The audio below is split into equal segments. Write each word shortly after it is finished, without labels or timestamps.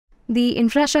The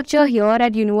infrastructure here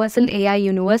at Universal AI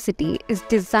University is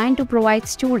designed to provide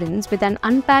students with an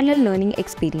unparalleled learning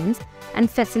experience and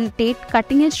facilitate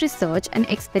cutting-edge research and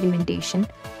experimentation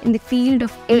in the field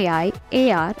of AI,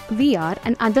 AR, VR,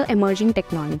 and other emerging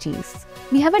technologies.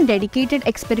 We have a dedicated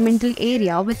experimental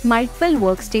area with multiple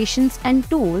workstations and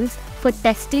tools for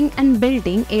testing and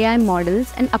building AI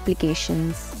models and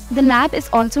applications. The lab is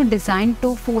also designed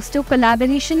to foster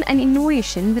collaboration and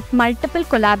innovation with multiple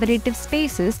collaborative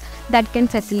spaces that can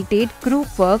facilitate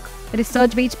group work,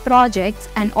 research-based projects,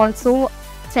 and also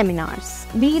seminars.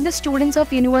 We, the students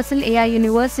of Universal AI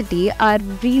University, are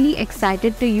really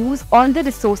excited to use all the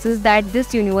resources that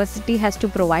this university has to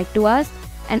provide to us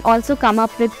and also come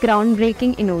up with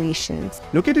groundbreaking innovations.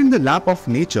 Located in the lap of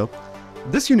nature,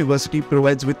 this university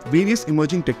provides with various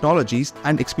emerging technologies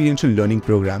and experiential learning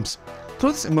programs.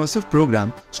 Through this immersive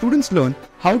program, students learn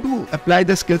how to apply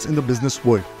their skills in the business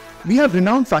world. We have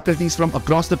renowned faculties from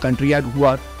across the country who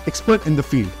are expert in the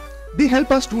field. They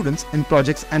help our students in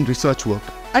projects and research work.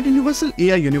 At Universal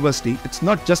AI University, it's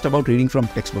not just about reading from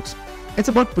textbooks. It's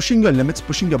about pushing your limits,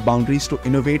 pushing your boundaries to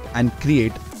innovate and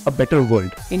create a better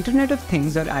world. Internet of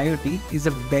Things, or IoT, is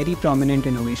a very prominent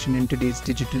innovation in today's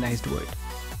digitalized world.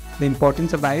 The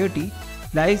importance of IoT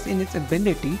lies in its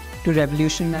ability to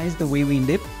revolutionize the way we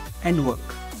live and work.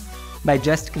 By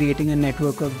just creating a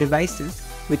network of devices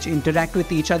which interact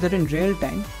with each other in real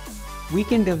time, we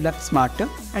can develop smarter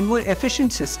and more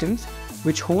efficient systems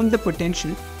which hone the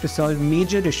potential to solve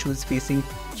major issues facing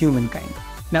humankind.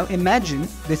 Now imagine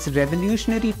this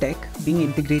revolutionary tech being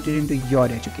integrated into your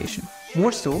education.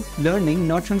 More so, learning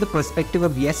not from the perspective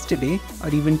of yesterday or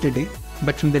even today,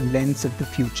 but from the lens of the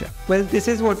future. Well, this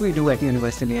is what we do at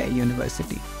Universal AI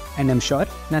University, and I'm sure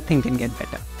nothing can get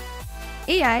better.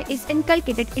 AI is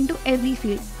inculcated into every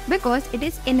field because it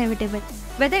is inevitable.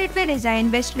 Whether it be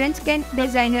design, where students can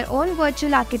design their own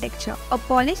virtual architecture or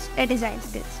polish their design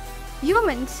skills.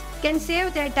 Humans can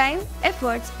save their time,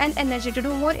 efforts, and energy to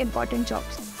do more important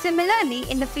jobs. Similarly,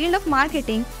 in the field of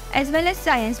marketing as well as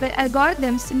science, where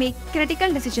algorithms make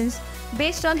critical decisions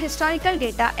based on historical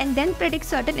data and then predict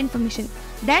certain information,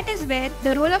 that is where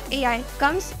the role of AI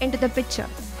comes into the picture.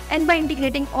 And by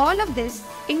integrating all of this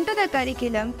into the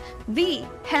curriculum, we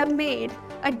have made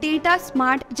a data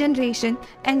smart generation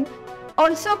and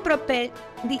also propelled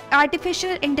the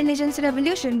artificial intelligence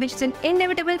revolution, which is an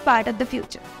inevitable part of the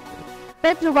future.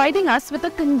 By providing us with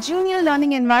a congenial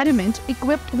learning environment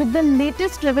equipped with the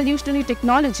latest revolutionary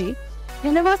technology,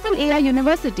 Universal AI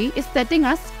University is setting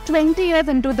us 20 years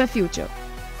into the future,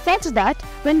 such that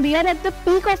when we are at the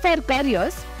peak of our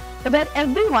careers, where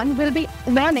everyone will be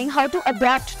learning how to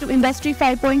adapt to Industry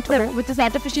 5.0, which is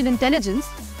artificial intelligence,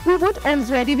 we would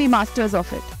already be masters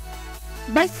of it.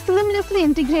 By seamlessly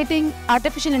integrating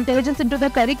artificial intelligence into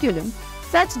the curriculum,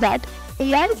 such that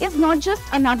AI is not just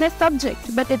another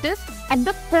subject, but it is at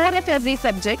the core of every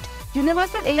subject,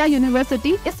 Universal AI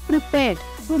University is prepared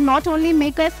to not only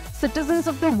make us citizens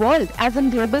of the world as in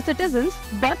global citizens,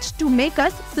 but to make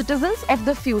us citizens of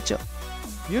the future.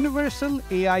 Universal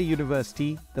AI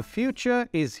University, the future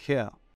is here.